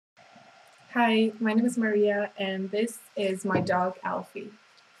Hi, my name is Maria, and this is my dog Alfie.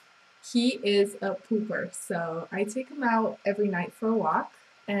 He is a pooper, so I take him out every night for a walk,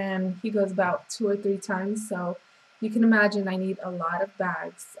 and he goes about 2 or 3 times. So you can imagine I need a lot of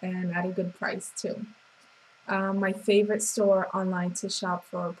bags and at a good price too. My favorite store online to shop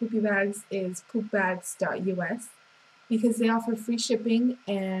for poopy bags is poopbags.us because they offer free shipping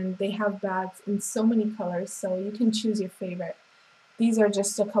and they have bags in so many colors, so you can choose your favorite. These are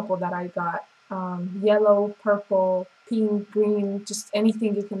just a couple that I got. Yellow, purple, pink, green, just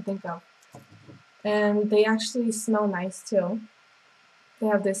anything you can think of. And they actually smell nice too. They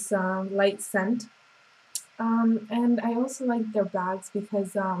have this light scent. And I also like their bags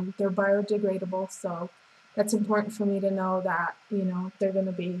because they're biodegradable, so that's important for me to know that, they're going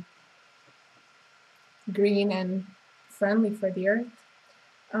to be green and friendly for the earth.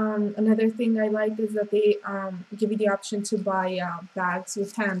 Another thing I like is that they give you the option to buy bags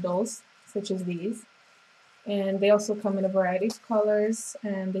with handles, such as these. And they also come in a variety of colors,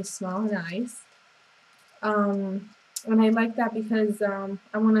 and they smell nice. And I like that because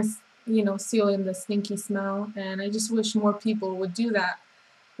I want to, seal in the stinky smell, and I just wish more people would do that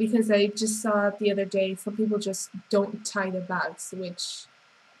because I just saw it the other day, some people just don't tie their bags, which,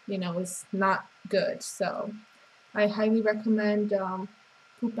 is not good. So I highly recommend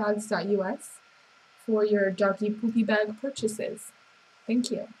poopbags.us for your doggy poopy bag purchases. Thank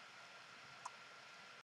you.